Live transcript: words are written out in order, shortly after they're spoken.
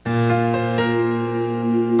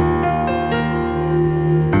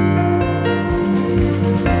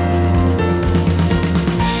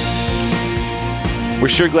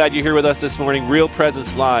sure glad you're here with us this morning. Real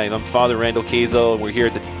Presence Live. I'm Father Randall Kazo, and we're here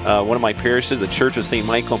at one of my parishes, the Church of St.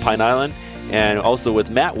 Michael in Pine Island, and also with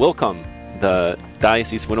Matt Wilcom, the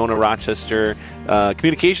Diocese of Winona Rochester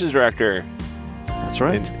Communications Director. That's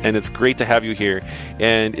right. And it's great to have you here.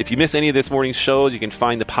 And if you miss any of this morning's shows, you can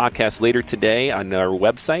find the podcast later today on our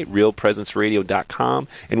website, realpresenceradio.com.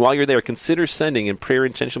 And while you're there, consider sending in prayer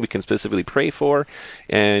intention we can specifically pray for,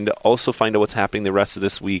 and also find out what's happening the rest of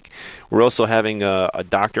this week. We're also having a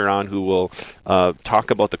doctor on who will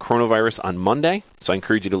talk about the coronavirus on Monday. So I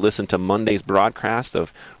encourage you to listen to Monday's broadcast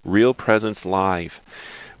of Real Presence Live.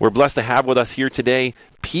 We're blessed to have with us here today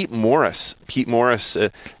Pete Morris. Pete Morris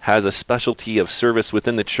has a specialty of service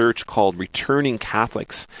within the church called Returning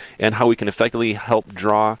Catholics, and how we can effectively help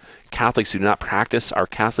draw Catholics who do not practice our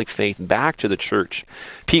Catholic faith back to the church.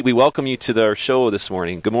 Pete, we welcome you to our show this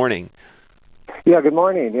morning. Good morning. Yeah, good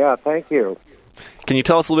morning. Yeah, thank you. Can you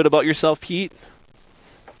tell us a little bit about yourself, Pete?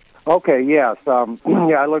 Okay, yes.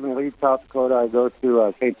 I live in Leeds, South Dakota. I go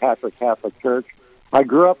to St. Patrick Catholic Church. I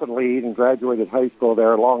grew up in Leeds and graduated high school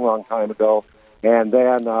there a long, long time ago. And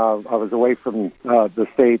then I was away from the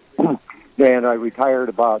state, and I retired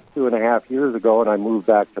about 2.5 years ago, and I moved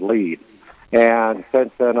back to Leeds. And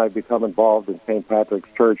since then, I've become involved in St. Patrick's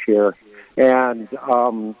Church here. And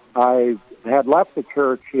I had left the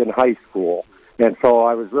church in high school, and so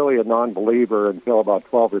I was really a non-believer until about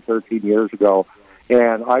 12 or 13 years ago.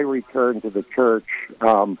 And I returned to the church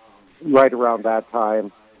right around that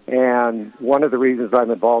time. And one of the reasons I'm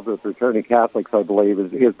involved with Returning Catholics, I believe,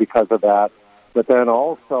 is because of that. But then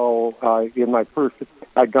also, I'd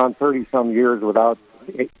gone 30-some years without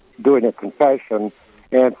doing a confession.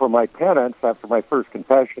 And for my penance, after my first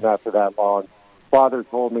confession after that long, Father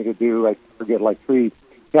told me to do, I forget, like 3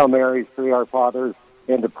 Hail Marys, 3 Our Fathers,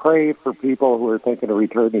 and to pray for people who are thinking of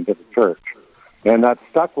returning to the church. And that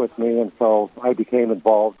stuck with me, and so I became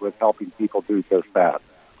involved with helping people do just that.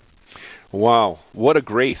 Wow, what a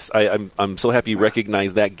grace. I'm so happy you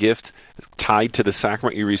recognize that gift tied to the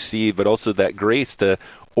sacrament you receive, but also that grace to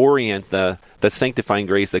orient the sanctifying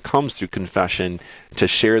grace that comes through confession to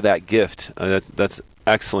share that gift. That's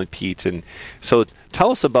excellent, Pete. And so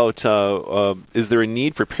tell us about, is there a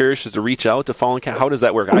need for parishes to reach out to fallen Catholics? How does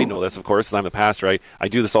that work? I know this, of course, as I'm a pastor. I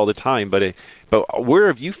do this all the time, but where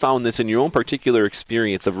have you found this in your own particular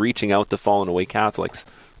experience of reaching out to fallen away Catholics?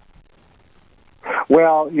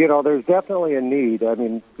 Well, there's definitely a need. I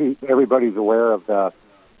mean, everybody's aware of the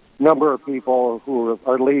number of people who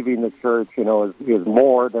are leaving the church, is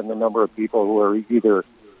more than the number of people who are either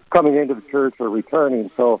coming into the church or returning.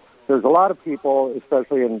 So there's a lot of people,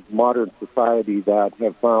 especially in modern society, that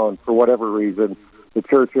have found, for whatever reason, the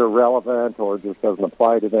church irrelevant or just doesn't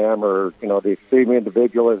apply to them, or, the extreme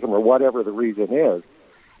individualism or whatever the reason is.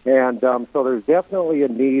 And so there's definitely a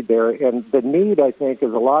need there. And the need, I think,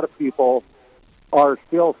 is a lot of people are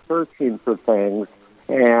still searching for things,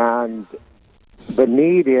 and the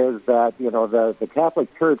need is that, the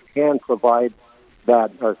Catholic Church can provide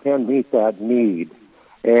that, or can meet that need.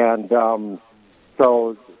 And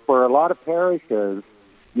so for a lot of parishes,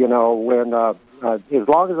 when as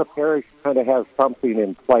long as a parish kind of has something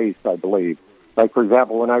in place, I believe. Like, for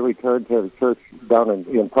example, when I returned to the church down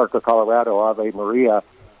in Parker, Colorado, Ave Maria,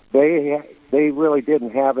 they really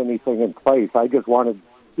didn't have anything in place. I just wanted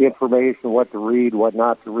information, what to read, what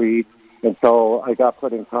not to read, and so I got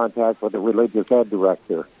put in contact with the religious ed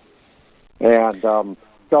director. And so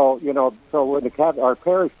when our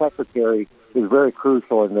parish secretary is very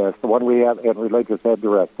crucial in this, the one we have, and religious ed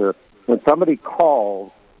director, when somebody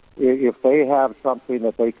calls, if they have something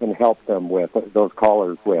that they can help them with, those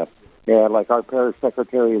callers with, and like our parish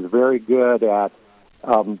secretary is very good at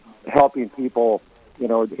helping people,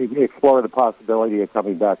 explore the possibility of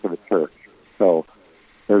coming back to the church. So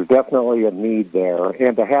there's definitely a need there,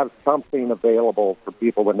 and to have something available for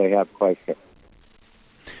people when they have questions.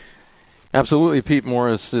 Absolutely, Pete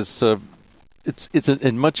Morris is it's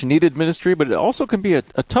a much needed ministry, but it also can be a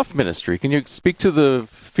tough ministry. Can you speak to the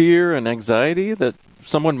fear and anxiety that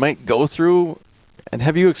someone might go through, and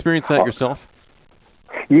have you experienced that yourself?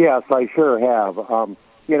 Yes, I sure have.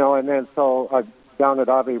 And then so down at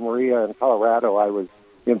Ave Maria in Colorado, I was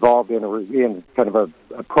involved in kind of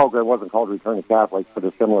a program. It wasn't called Returning Catholics, but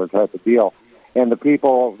a similar type of deal. And the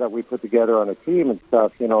people that we put together on a team and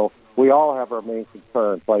stuff, we all have our main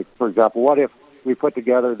concerns. Like, for example, what if we put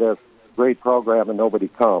together this great program and nobody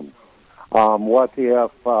comes? What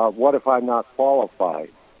if I'm not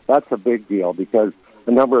qualified? That's a big deal, because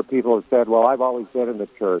a number of people have said, well, I've always been in the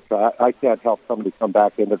church. I can't help somebody come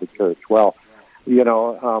back into the church. Well,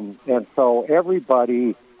 and so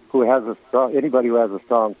anybody who has a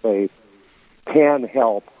strong faith can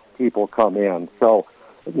help people come in. So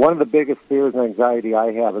one of the biggest fears and anxiety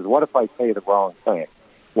I have is, what if I say the wrong thing?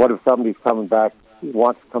 What if somebody's coming back,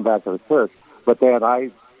 wants to come back to the church, but then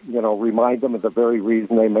I, remind them of the very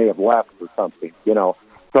reason they may have left or something,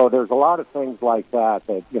 So there's a lot of things like that,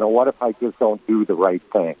 what if I just don't do the right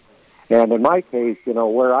thing? And in my case,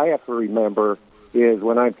 where I have to remember is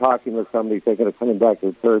when I'm talking to somebody thinking of coming back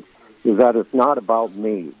to the church, is that it's not about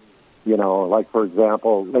me. Like, for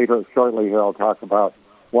example, shortly here, I'll talk about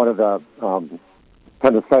one of the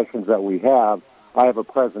kind of sessions that we have. I have a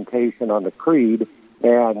presentation on the creed,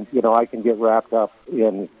 and, I can get wrapped up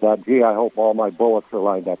in that, I hope all my bullets are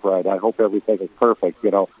lined up right. I hope everything is perfect,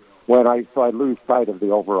 so I lose sight of the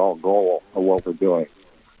overall goal of what we're doing.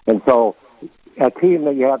 And so a team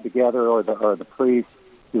that you have together or the priest,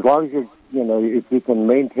 as long as if you can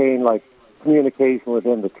maintain, like, communication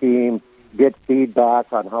within the team, get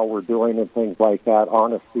feedback on how we're doing and things like that,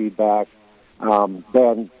 honest feedback,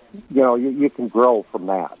 then, you can grow from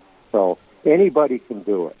that. So anybody can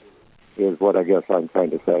do it, is what I guess I'm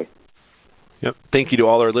trying to say. Yep. Thank you to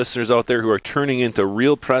all our listeners out there who are tuning into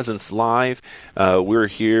Real Presence Live. We're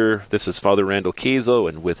here. This is Father Randall Kazo,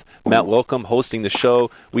 and with Matt Welcome hosting the show,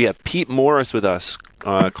 we have Pete Morris with us,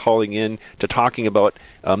 calling in to talking about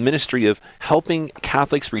a ministry of helping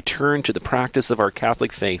Catholics return to the practice of our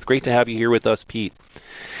Catholic faith. Great to have you here with us, Pete.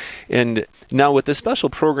 And now, with this special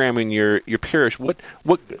program in your parish, what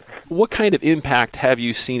kind of impact have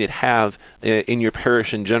you seen it have in your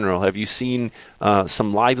parish in general? Have you seen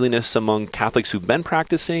some liveliness among Catholics who've been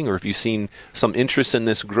practicing, or have you seen some interest in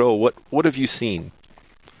this grow? What have you seen?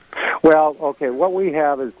 Well, okay, what we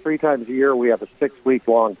have is 3 times a year we have a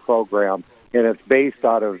 6-week-long program, and it's based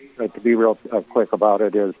out of, to be real quick about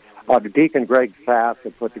it, is Deacon Greg Sass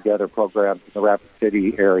had put together programs in the Rapid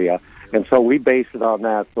City area. And so we base it on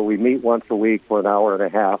that. So we meet once a week for an hour and a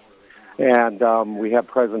half. And we have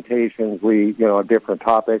presentations, different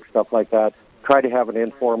topics, stuff like that. Try to have an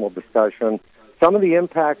informal discussion. Some of the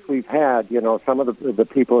impacts we've had, some of the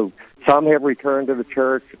people, some have returned to the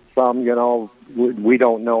church. Some, we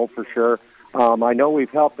don't know for sure. I know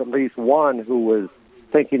we've helped at least one who was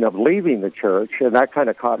thinking of leaving the church, and that kind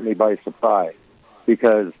of caught me by surprise.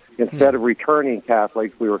 Because instead of returning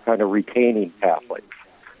Catholics, we were kind of retaining Catholics.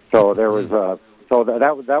 So there was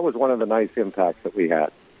that was one of the nice impacts that we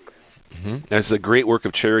had. Mm-hmm. That's a great work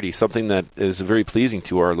of charity, something that is very pleasing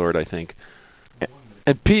to our Lord, I think.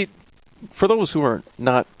 And Pete, for those who are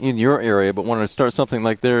not in your area but want to start something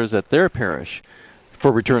like theirs at their parish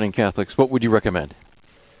for returning Catholics, what would you recommend?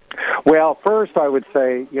 Well, first I would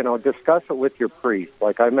say, discuss it with your priest.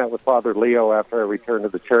 Like, I met with Father Leo after I returned to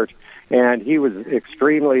the church, and he was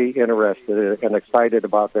extremely interested and excited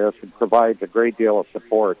about this and provides a great deal of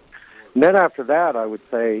support. And then after that, I would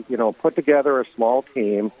say, put together a small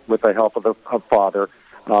team with the help of Father,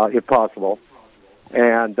 if possible,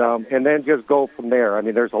 and then just go from there. I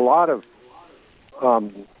mean, there's a lot of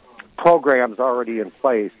programs already in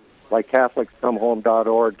place, like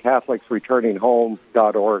CatholicsComeHome.org,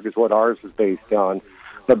 CatholicsReturningHome.org is what ours is based on.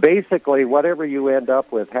 But basically, whatever you end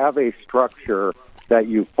up with, have a structure that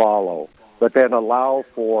you follow, but then allow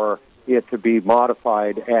for it to be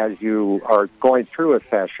modified as you are going through a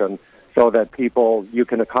session so that you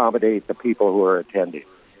can accommodate the people who are attending.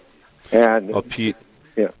 And Pete,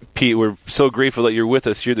 we're so grateful that you're with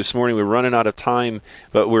us here this morning. We're running out of time,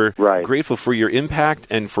 but we're grateful for your impact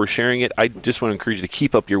and for sharing it. I just want to encourage you to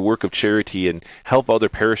keep up your work of charity and help other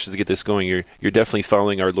parishes get this going. You're definitely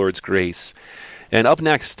following our Lord's grace. And up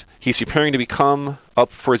next, he's preparing to become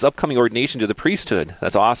up for his upcoming ordination to the priesthood.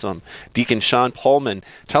 That's awesome. Deacon Sean Pullman.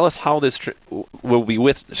 Tell us how this will be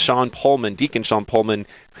with Sean Pullman. Deacon Sean Pullman,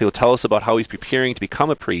 he'll tell us about how he's preparing to become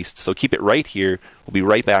a priest. So keep it right here. We'll be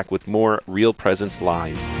right back with more Real Presence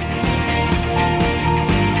Live.